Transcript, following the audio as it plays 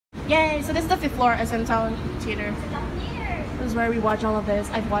Yay! So this is the 5th floor SM Town Theater. This is where we watch all of this.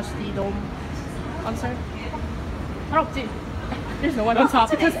 I've watched the Dome concert. Oh, see, there's no one on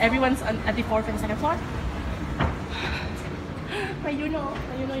top because everyone's at the 4th and 2nd floor. But you know.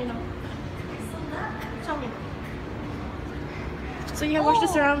 Tell me. So you can watch the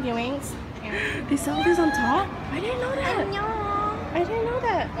surround viewings. They sell this on top? I didn't know that. I didn't know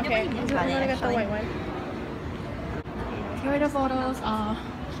that. Okay, I'm gonna get the white one. Here are the photos.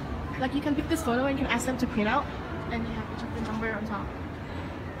 Like you can pick this photo and you can ask them to print out, and you have to check the number on top.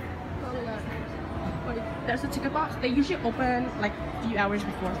 There's a ticket box. They usually open like a few hours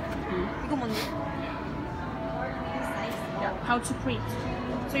before. Yeah, how to print.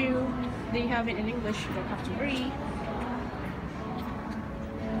 So they have it in English. You don't have to worry.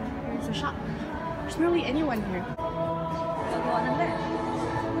 Here's the shop. There's barely anyone here.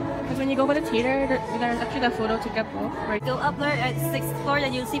 Because when you go to the theater, there's actually the photo ticket booth. Right? Go up there at 6th floor,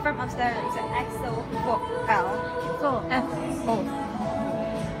 then you'll see from upstairs it's an XO L. So F O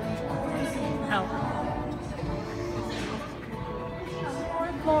L.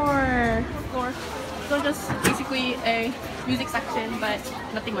 Floor. So just basically a music section, but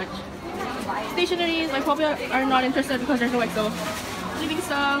nothing much. Stationaries, I probably are not interested because there's no XO. Living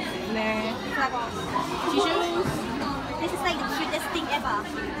stuff, nah. Tissues. This is like the cutest thing ever.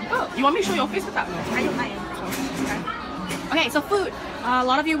 Oh, you want me to show your face with that? No. I don't mind. Okay, so food. A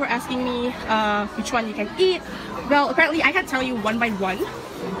lot of you were asking me which one you can eat. Well, apparently I can tell you one by one.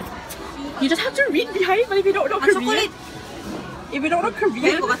 You just have to read behind, but if you don't know Korean,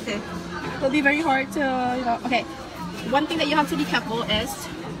 it'll be very hard to, Okay, one thing that you have to be careful is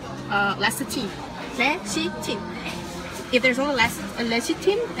lecithin. If there's no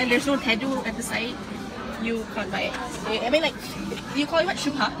lecithin and there's no tedu at the side, you can't buy it. I mean, like, you call it what?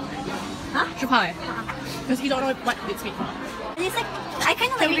 Shupa? Huh? Shupa. Because you don't know what it's made from. It's like, I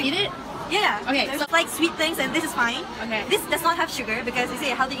kind of like... Can we eat it? Yeah. Okay. There's like sweet things and this is fine. Okay. This does not have sugar because you say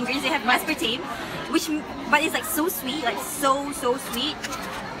healthy ingredients. They have aspartame, but it's like so sweet, like so sweet.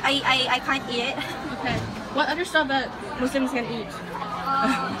 I can't eat it. Okay. What other stuff that Muslims can eat?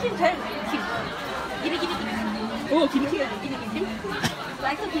 Give me. Oh, kimchi.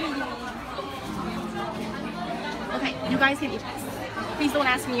 Okay, you guys can eat this. Please don't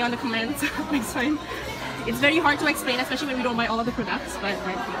ask me on the comments next time. It's very hard to explain, especially when we don't buy all of the products. But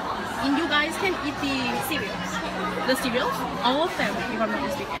and you guys can eat the cereals. The cereals, all of them, if I'm not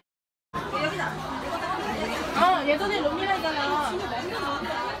mistaken. Oh, 예전에 롬이라잖아.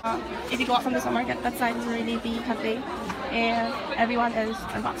 If you go out from the supermarket, that side is already the cafe, and everyone is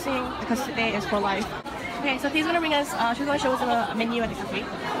unboxing because today is for life. Okay, so he's gonna bring us. She's gonna show us the menu at the cafe.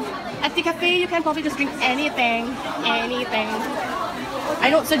 At the cafe, you can probably just drink anything. I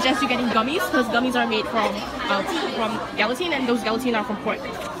don't suggest you getting gummies because gummies are made from gelatin, and those gelatin are from pork.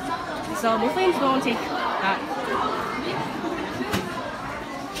 So Muslims don't take that.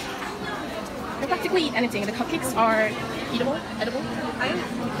 You practically eat anything. The cupcakes are edible.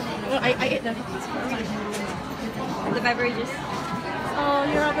 I ate the cupcakes. The beverages. So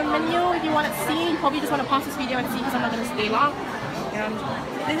here are the menu. If you want to see, you probably just want to pause this video and see because I'm not going to stay long. And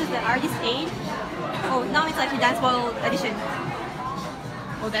this is the artist aid. Oh, now it's actually dance ball edition.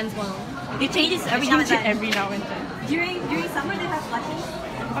 Oh, dance ball. They change it every now and then. During summer they have slushies.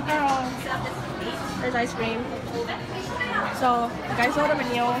 Oh girl. There's ice cream. So you guys know the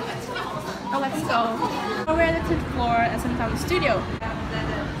menu. Oh, let's go. So we're at the 5th floor at SM Town Studio.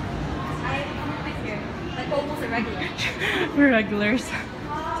 Like almost a regular. We're regulars.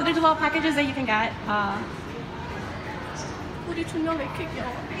 So there's a lot of packages that you can get. 우리 준영 왜 이렇게 귀여워?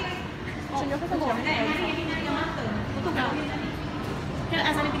 준영 회사 Can I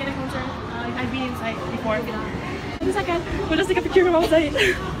ask anything in the culture? I've been inside before. Wait a second. We'll just take a picture from outside.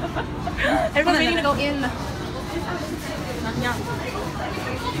 Everyone's waiting to go in. Yeah.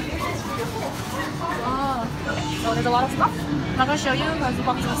 Oh, so there's a lot of stuff. I'm not gonna show you because you're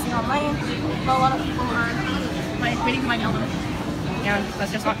probably listening online. But a lot of people are waiting for my album. Yeah,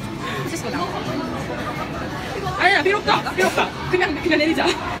 let's just go now. 아니야, 필요 없다. 그냥 내리자.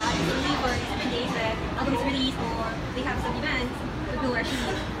 Albums release or they have some events, people are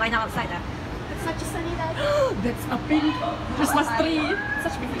actually line up outside that. It's such a sunny day. That's a big Christmas tree.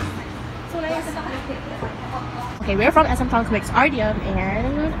 Such big. So nice. Okay, we're from SM Town COEX Artium,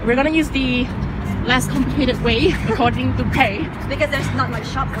 and we're gonna use the less complicated way according to pay. Because there's not much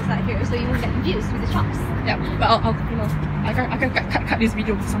shops outside here, so you won't get confused with the shops. Yeah, but I'll I can cut this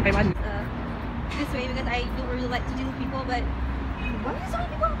video sometime. This way because I don't really like to deal with people, but why are there so many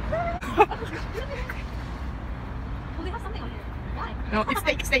people? Well, they have something on here. Why? No, it's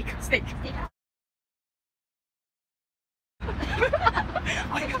steak. Steak.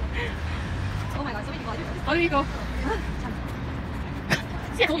 How do you go?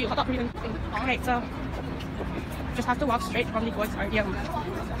 See, I told you, hot dog reason. Okay, so just have to walk straight from the COEX Artium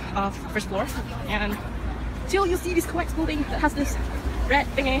first floor and till you see this COEX building that has this red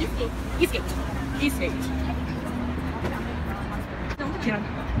thingy. Eastgate. Eastgate. Yeah.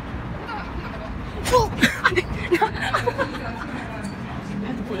 Oh! I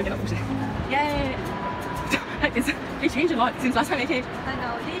have to pull it up. Yay! They changed a lot since last time I came. I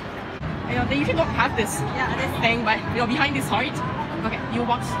know. They usually don't have this Yeah, thing, but behind this heart. Okay, you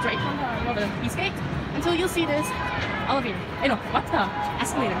walk straight from the Eastgate until you see this elevator. No, what's the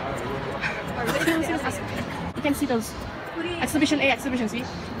escalator? You can see those exhibition A, exhibition C.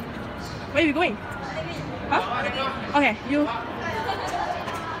 Where are you going? Huh? Okay, you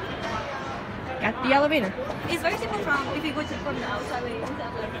get the elevator. It's very simple if you go from the outside way instead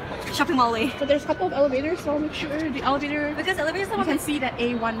of like shopping mall way. But there's a couple of elevators, so make sure the elevator. Because elevators you can see that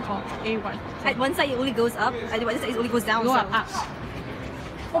A1 call. A1. So at one side it only goes up, at the other side it only goes down. Go so. up.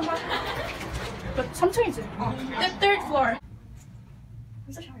 But sometimes the third floor.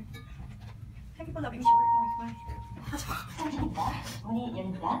 I'm so short. Can people love me short?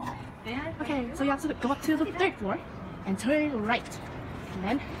 Okay, so you have to go up to the third floor and turn right. And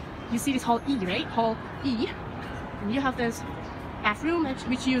then you see this hall E, right? Hall E. And you have this bathroom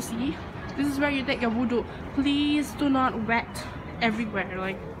which you see. This is where you take your wudu. Please do not wet everywhere.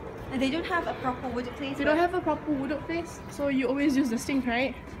 Like, And they don't have a proper wudu place. they don't have a proper wudu place, so you always use the sink,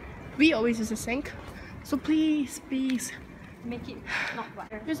 right? We always use the sink. So please make it not wet.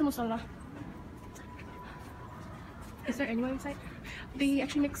 here's the musalla. Is there anyone inside? They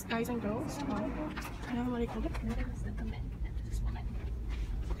actually mix guys and girls. I don't know what they call it.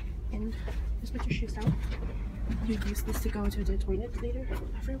 And just put your shoes down. You use this to go to the toilet later.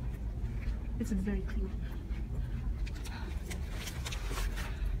 Bathroom. It's very clean.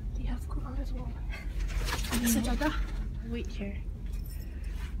 They have Quran as well. Sajadah. Wait here.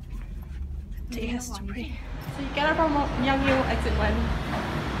 They has to pray. So you get out from Chanyeol exit 1.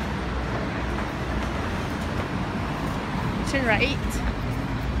 Turn right.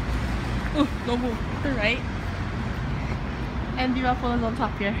 Oh, no move. Turn right. And Vivapolo is on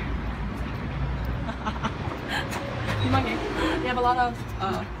top here. They have a lot of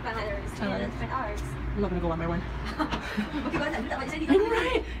Spanners. I'm not gonna go one by one. Okay, but I'm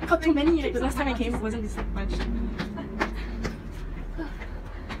right! I got too many. The last time I came it wasn't this much.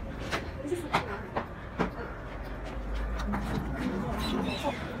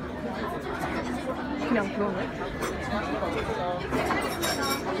 그냥 그런 거야?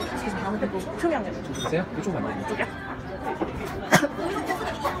 투명해. 있어요? 이쪽 맞나요? 이쪽이야?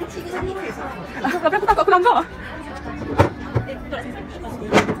 나 배고파 그만 가.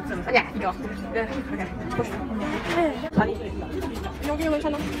 아니야 이거. 네, 그래. 아니 여기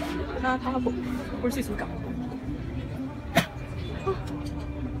괜찮아. 나 다 볼 수 있으니까.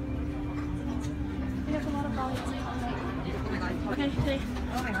 Okay, today.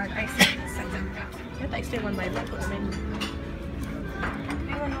 Oh my god, I see. You have to explain one by one for the menu.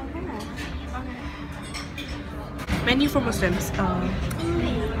 Menu for Muslims.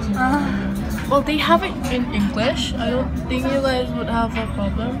 Well, they have it in English. I don't think you guys would have a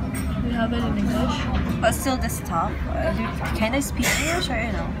problem. They have it in English. But still this top. Can I speak English or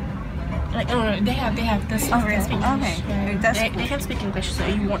you know? Like, no, they have this. Oh, really? Speak English. Okay. They can speak English, so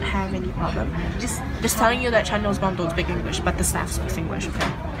you won't have any problem. Just telling you that Chanyeol's mom don't speak English, but the staff speaks English,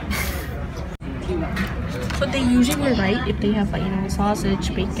 okay? So they usually write if they have like, you know,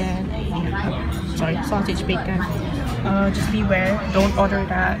 sausage, bacon, sausage, bacon. Just beware, don't order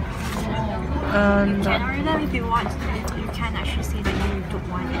that. And Order them if you want. You can actually say that you don't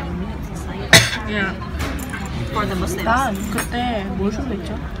want any meat inside. yeah. For the Muslims. 난 그때 뭘 주면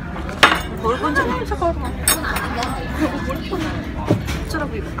있죠? 뭘 먼저 잠깐만.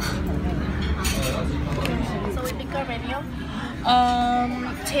 어쩌라고 이거. So we pick our menu.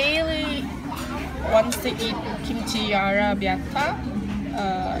 Taylor wants to eat kimchi arrabbiata.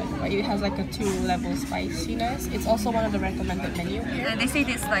 It has like a 2-level spiciness. It's also one of the recommended menu here. They say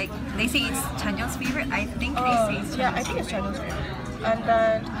it's Chanyeol's favorite. I think they say it's yeah, I think it's Chanyeol's favorite. And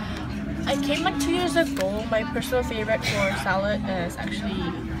then I came like 2 years ago. My personal favorite for salad is actually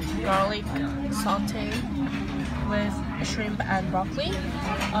garlic saute with shrimp and broccoli.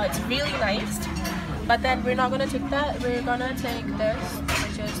 It's really nice. But then we're not gonna take that. We're gonna take this,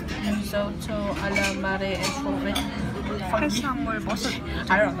 which is risotto alla mare and shrimp.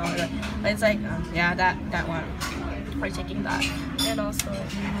 I don't know. But it's like yeah, that one. We're taking that. And also we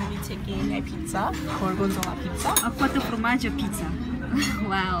will be taking a pizza, gorgonzola pizza. A formaggio pizza.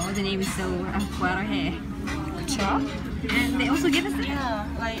 Wow, the name is so here. 그쵸? And they also give us the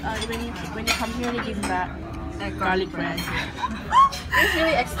like when you come here, they give you that garlic bread. I'm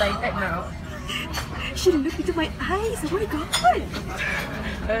really excited now. She looked into my eyes. Oh my god!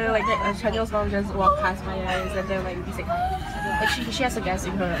 Chanyeol's mom just walked past my eyes, and then we say, she has a guest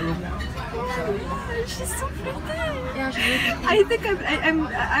in her room now. So. She's so pretty. Yeah, she's really pretty. I think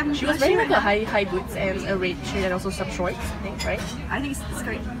I'm. She was wearing like a high boots and a red shirt and also some shorts, I think, right? I think it's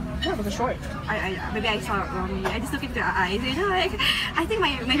skirt. Yeah, it was a short. Maybe I saw it wrongly. I just looked into her eyes. You know, like I think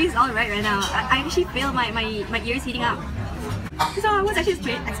maybe it's all right now. I actually feel my ears heating up. So I was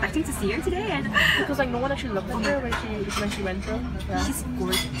actually expecting to see her today, and because no one actually looked at her when she went through. Yeah. She's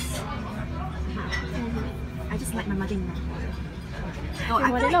gorgeous. I just like my mother-in-law. No, I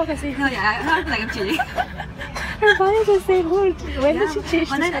feel like I'm cheating. Her bias is saying good. When did she change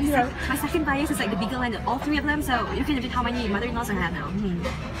my second bias is like the bigger one, all three of them. So you can imagine how many mother-in-laws I have now.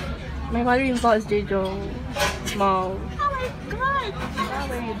 My mother-in-law is Jejo. Small. Oh my god!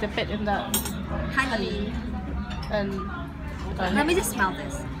 We dip it in the honey. And let me just smell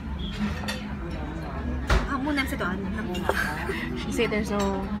this. She said there's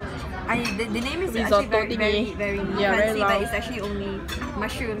no. The name is risotto actually very fancy, long. but it's actually only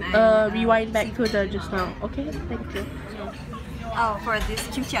mushroom and. Rewind back to the just now. Okay, thank you. Oh, for this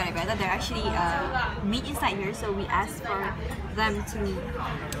kimchi arabetta, there actually meat inside here, so we asked for them to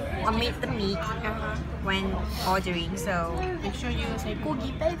omit the meat when ordering. So make sure you say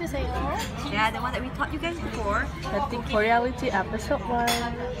고기 빼주세요. Yeah, the one that we taught you guys before. I think KOREALITY episode 1.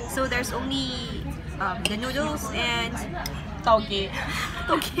 So there's only the noodles and toge.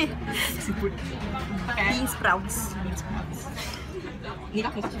 Bean sprouts.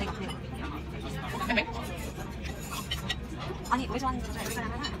 아니 which one?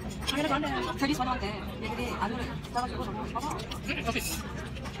 Curtis wanted 얘들이 안으로 따가지고 너무 싶어서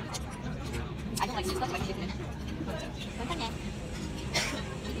I don't like stuff like this. 괜찮네.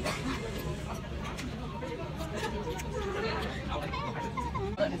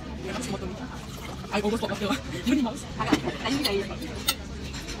 I almost forgot the Minnie Mouse. 아닙니다.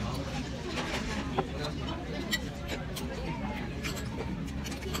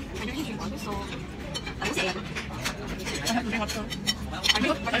 아니 지금 어딨어? 나 혹시 해야 돼? I have to drink water.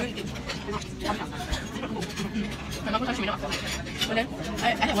 My mom was actually not. But then I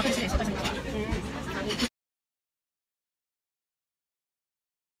had water today, so it doesn't matter.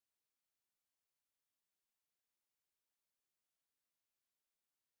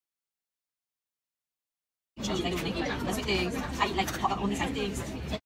 Cheese, I don't like it. The sweet things, I like only sweet things.